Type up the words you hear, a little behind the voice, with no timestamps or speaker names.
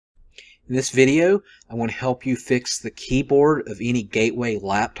In this video, I want to help you fix the keyboard of any Gateway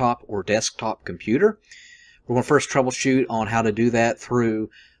laptop or desktop computer. We're going to first troubleshoot on how to do that through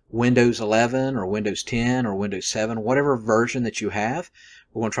Windows 11 or Windows 10 or Windows 7, whatever version that you have.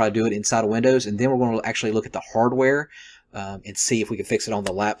 We're going to try to do it inside of Windows, and then we're going to actually look at the hardware and see if we can fix it on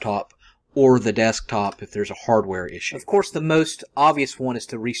the laptop or the desktop if there's a hardware issue. Of course, the most obvious one is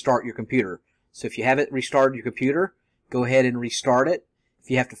to restart your computer. So if you haven't restarted your computer, go ahead and restart it. If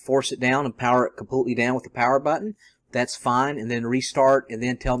you have to force it down and power it completely down with the power button, that's fine, and then restart and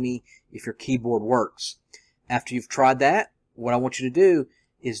then tell me if your keyboard works. After you've tried that, what I want you to do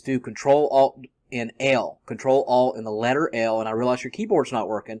is do Control Alt and L. Control Alt and the letter L, and I realize your keyboard's not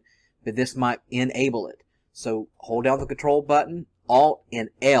working, but this might enable it. So hold down the Control button, Alt and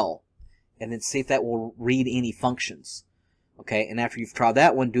L, and then see if that will read any functions. Okay, and after you've tried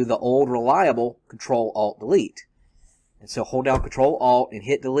that one, do the old reliable Control Alt Delete. And so hold down Control Alt and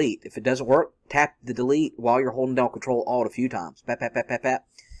hit delete. If it doesn't work, tap the delete while you're holding down Control Alt a few times. Pat, pat, pat, pat, pat.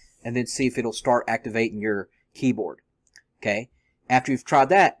 And then see if it'll start activating your keyboard. Okay. After you've tried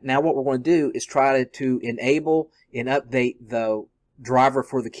that, now what we're going to do is try to enable and update the driver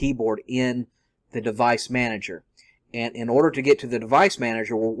for the keyboard in the device manager. And in order to get to the device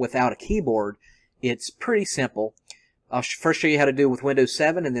manager without a keyboard, it's pretty simple. I'll first show you how to do it with Windows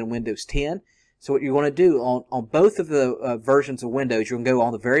 7 and then Windows 10. So what you're going to do on both of the versions of Windows, you're going to go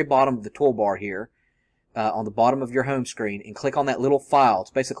on the very bottom of the toolbar here, on the bottom of your home screen, and click on that little file. It's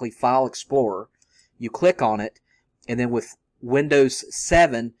basically File Explorer. You click on it, and then with Windows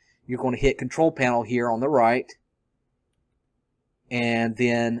 7, you're going to hit Control Panel here on the right, and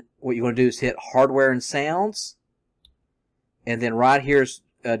then what you're going to do is hit Hardware and Sounds, and then right here's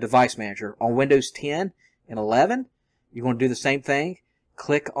Device Manager. On Windows 10 and 11, you're going to do the same thing.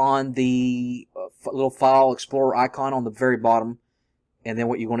 Click on the little File Explorer icon on the very bottom, and then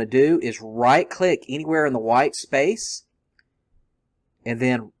what you're going to do is right-click anywhere in the white space, and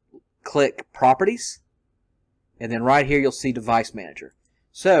then click Properties, and then right here you'll see Device Manager.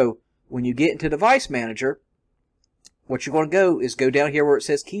 So when you get into Device Manager, what you're going to go is go down here where it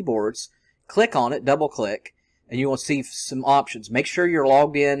says Keyboards, click on it, double-click, and you will see some options. Make sure you're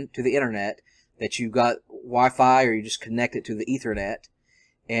logged in to the internet, that you got Wi-Fi or you just connect it to the Ethernet.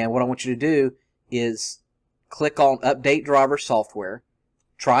 And what I want you to do is click on Update Driver Software.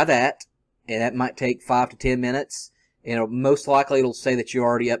 Try that, and that might take 5 to 10 minutes. And most likely it'll say that you're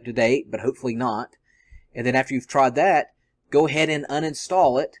already up to date, but hopefully not. And then after you've tried that, go ahead and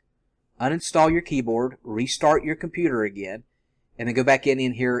uninstall it. Uninstall your keyboard, restart your computer again, and then go back in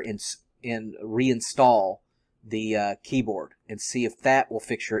here and reinstall the keyboard and see if that will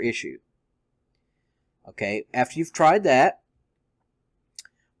fix your issue. Okay, after you've tried that,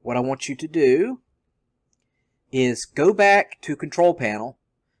 what I want you to do is go back to Control Panel,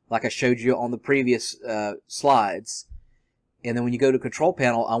 like I showed you on the previous slides. And then when you go to Control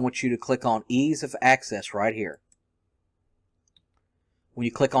Panel, I want you to click on Ease of Access right here. When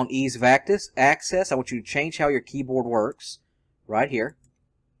you click on Ease of Access, I want you to change how your keyboard works right here.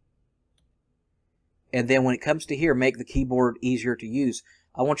 And then when it comes to here, make the keyboard easier to use,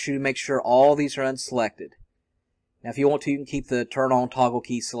 I want you to make sure all these are unselected. Now, if you want to, you can keep the turn on toggle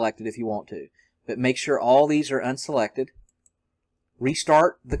key selected if you want to. But make sure all these are unselected.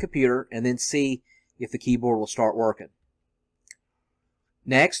 Restart the computer and then see if the keyboard will start working.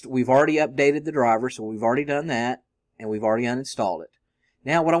 Next, we've already updated the driver, so we've already done that, and we've already uninstalled it.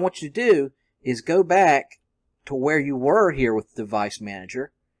 Now, what I want you to do is go back to where you were here with the Device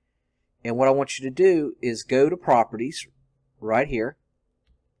Manager. And what I want you to do is go to Properties right here.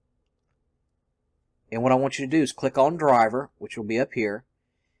 And what I want you to do is click on Driver, which will be up here,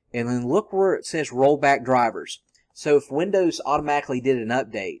 and then look where it says Rollback Drivers. So if Windows automatically did an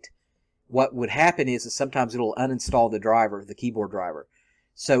update, what would happen is that sometimes it'll uninstall the driver, the keyboard driver.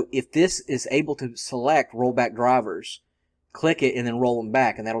 So if this is able to select Rollback Drivers, click it and then roll them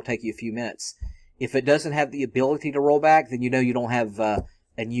back, and that'll take you a few minutes. If it doesn't have the ability to roll back, then you know you don't have a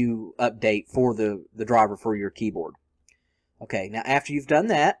new update for the driver for your keyboard. Okay, now after you've done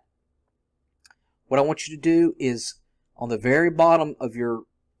that, what I want you to do is on the very bottom of your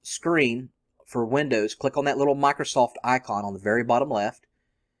screen for Windows, click on that little Microsoft icon on the very bottom left,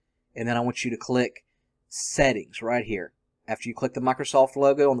 and then I want you to click Settings right here. After you click the Microsoft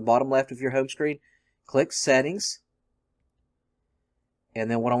logo on the bottom left of your home screen, click Settings, and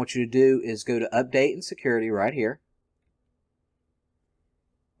then what I want you to do is go to Update and Security right here.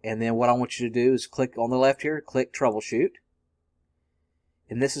 And then what I want you to do is click on the left here, click Troubleshoot.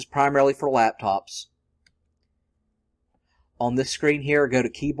 And this is primarily for laptops. On this screen here, go to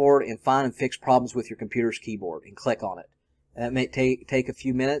Keyboard and find and fix problems with your computer's keyboard and click on it. And that may take a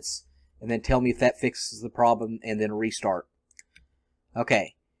few minutes, and then tell me if that fixes the problem, and then restart.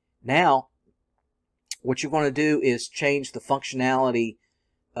 Okay, now what you're going to do is change the functionality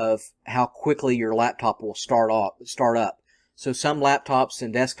of how quickly your laptop will start up. So some laptops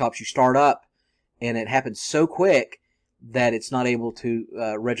and desktops you start up and it happens so quick that it's not able to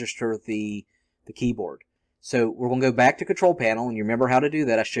register the keyboard. So we're going to go back to Control Panel, and you remember how to do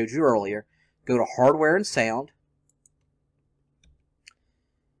that. I showed you earlier. Go to Hardware and Sound.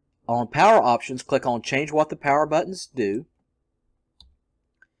 On Power Options, click on Change What the Power Buttons Do.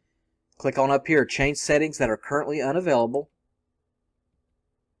 Click on up here, Change Settings that are currently unavailable.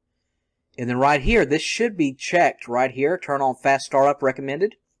 And then right here, this should be checked right here. Turn on Fast Startup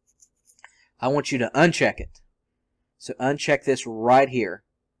Recommended. I want you to uncheck it. So uncheck this right here.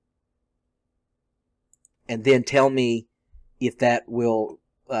 And then tell me if that will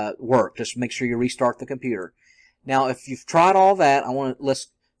work. Just make sure you restart the computer. Now, if you've tried all that, let's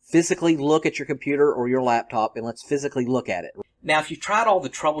physically look at your computer or your laptop, and let's physically look at it. Now, if you've tried all the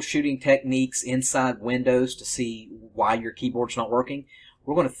troubleshooting techniques inside Windows to see why your keyboard's not working,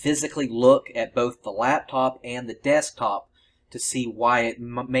 we're going to physically look at both the laptop and the desktop to see why it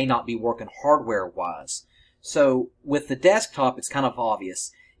may not be working hardware-wise. So with the desktop, it's kind of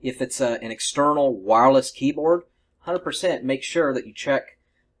obvious. If it's an external wireless keyboard, 100% make sure that you check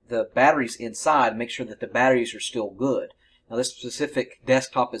the batteries inside, make sure that the batteries are still good. Now this specific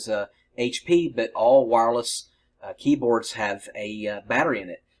desktop is a HP, but all wireless keyboards have a battery in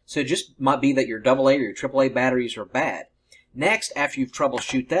it. So it just might be that your AA or your AAA batteries are bad. Next, after you've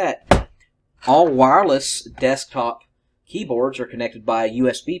troubleshoot that, all wireless desktop keyboards are connected by a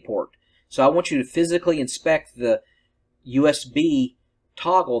USB port. So I want you to physically inspect the USB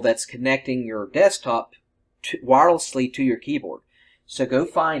toggle that's connecting your desktop wirelessly to your keyboard. So go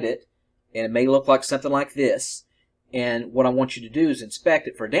find it, and it may look like something like this. And what I want you to do is inspect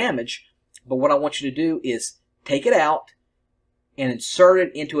it for damage, but what I want you to do is take it out and insert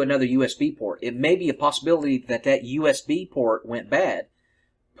it into another USB port. It may be a possibility that that USB port went bad.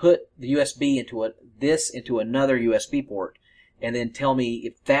 Put the USB into into another USB port, and then tell me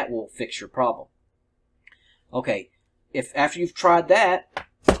if that will fix your problem. Okay, if after you've tried that,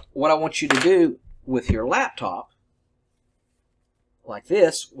 what I want you to do with your laptop, like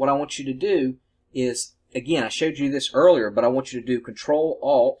this, what I want you to do is, again, I showed you this earlier, but I want you to do Control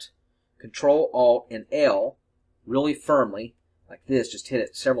Alt, and L really firmly, like this, just hit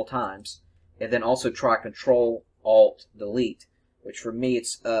it several times, and then also try Control Alt Delete, which for me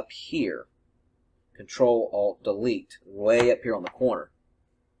it's up here. Control Alt Delete, way up here on the corner.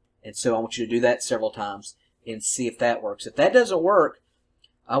 And so I want you to do that several times and see if that works. If that doesn't work,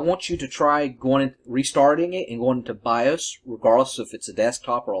 I want you to try restarting it and going into BIOS, regardless if it's a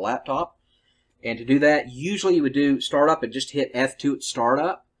desktop or a laptop. And to do that, usually you would do startup and just hit F2 at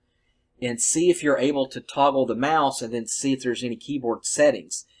startup and see if you're able to toggle the mouse and then see if there's any keyboard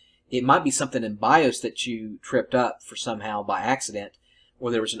settings. It might be something in BIOS that you tripped up for somehow by accident,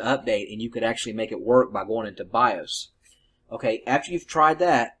 or there was an update and you could actually make it work by going into BIOS. Okay, after you've tried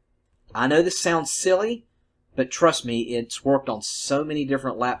that, I know this sounds silly, but trust me, it's worked on so many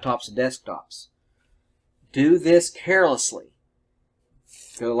different laptops and desktops. Do this carelessly.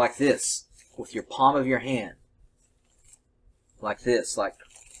 Go like this with your palm of your hand. Like this,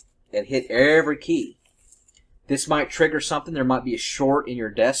 and hit every key. This might trigger something. There might be a short in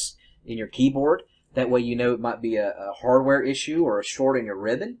your in your keyboard. That way you know it might be a hardware issue or a short in your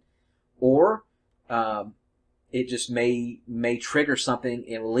ribbon. Or it just may trigger something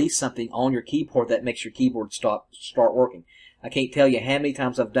and release something on your keyboard that makes your keyboard start working. I can't tell you how many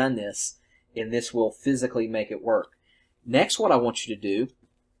times I've done this, and this will physically make it work. Next, what I want you to do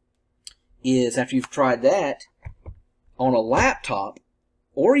is, after you've tried that, on a laptop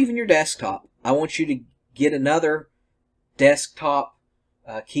or even your desktop, I want you to get another desktop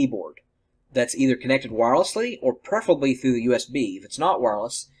keyboard that's either connected wirelessly or preferably through the USB. If it's not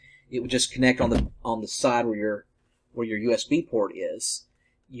wireless, it would just connect on the side where your USB port is.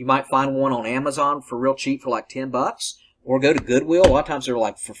 You might find one on Amazon for real cheap for like $10, or go to Goodwill. A lot of times they're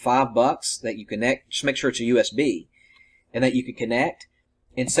like for $5 that you connect. Just make sure it's a USB and that you can connect.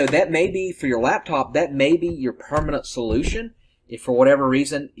 And so that may be for your laptop. That may be your permanent solution. If for whatever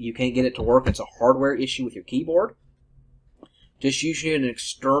reason you can't get it to work, it's a hardware issue with your keyboard. Just use an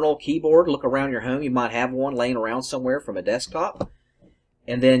external keyboard. Look around your home. You might have one laying around somewhere from a desktop.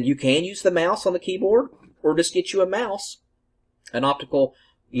 And then you can use the mouse on the keyboard, or just get you a mouse, an optical,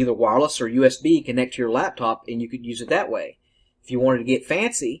 either wireless or USB, connect to your laptop, and you could use it that way. If you wanted to get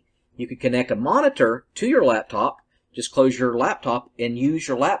fancy, you could connect a monitor to your laptop. Just close your laptop and use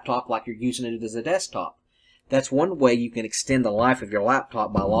your laptop like you're using it as a desktop. That's one way you can extend the life of your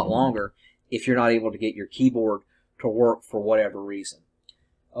laptop by a lot longer if you're not able to get your keyboard to work for whatever reason.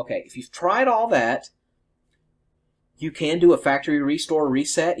 Okay, if you've tried all that, you can do a factory restore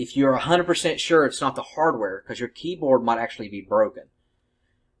reset if you're 100% sure it's not the hardware, because your keyboard might actually be broken.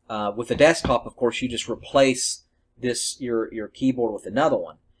 With the desktop, of course, you just replace your keyboard with another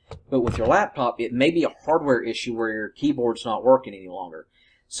one. But with your laptop, it may be a hardware issue where your keyboard's not working any longer.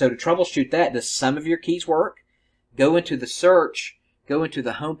 So to troubleshoot that, does some of your keys work? Go into the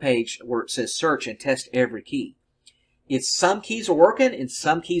home page where it says search and test every key. If some keys are working and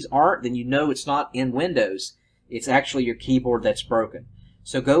some keys aren't, then you know it's not in Windows. It's actually your keyboard that's broken.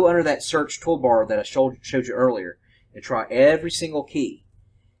 So go under that search toolbar that I showed you earlier and try every single key.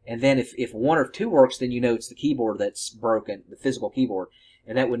 And then if one or two works, then you know it's the keyboard that's broken, the physical keyboard.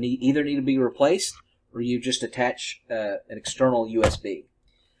 And that would either need to be replaced, or you just attach an external USB.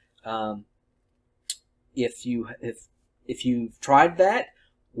 If you've tried that,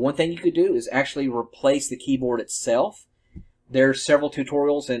 one thing you could do is actually replace the keyboard itself. There's several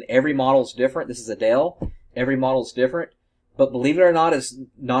tutorials, and every model is different. This is a Dell. Every model is different, but believe it or not, it's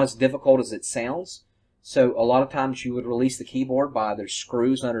not as difficult as it sounds. So a lot of times you would release the keyboard by there's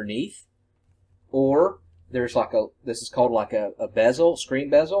screws underneath, or there's like this is called like a bezel, screen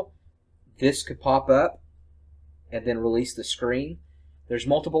bezel. This could pop up and then release the screen. There's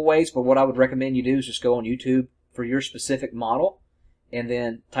multiple ways, but what I would recommend you do is just go on YouTube for your specific model and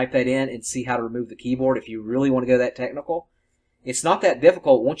then type that in and see how to remove the keyboard if you really want to go that technical. It's not that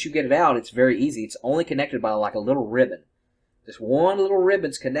difficult. Once you get it out, it's very easy. It's only connected by like a little ribbon. Just one little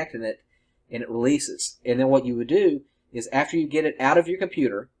ribbon's connecting it, and it releases. And then what you would do is after you get it out of your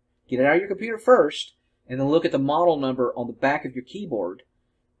computer, get it out of your computer first, and then look at the model number on the back of your keyboard.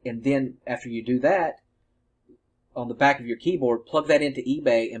 And then after you do that, on the back of your keyboard, plug that into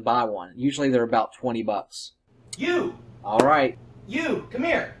eBay and buy one. Usually they're about 20 bucks. You! All right. You! Come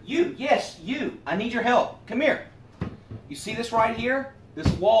here! You! Yes, you! I need your help. Come here. You see this right here? This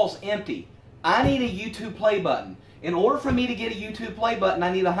wall's empty. I need a YouTube play button. In order for me to get a YouTube play button,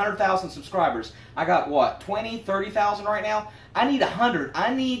 I need 100,000 subscribers. I got, what, 20, 30,000 right now? I need 100.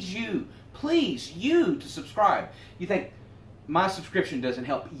 I need you, please, you to subscribe. You think, my subscription doesn't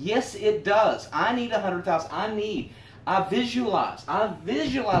help. Yes, it does. I need 100,000. I visualize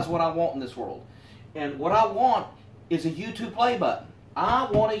what I want in this world. And what I want is a YouTube play button. I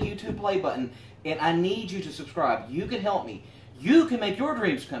want a YouTube play button, and I need you to subscribe. You can help me. You can make your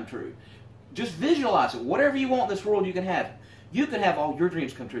dreams come true. Just visualize it. Whatever you want in this world, you can have. You can have all your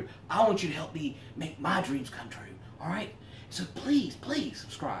dreams come true. I want you to help me make my dreams come true. All right? So please, please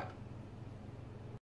subscribe.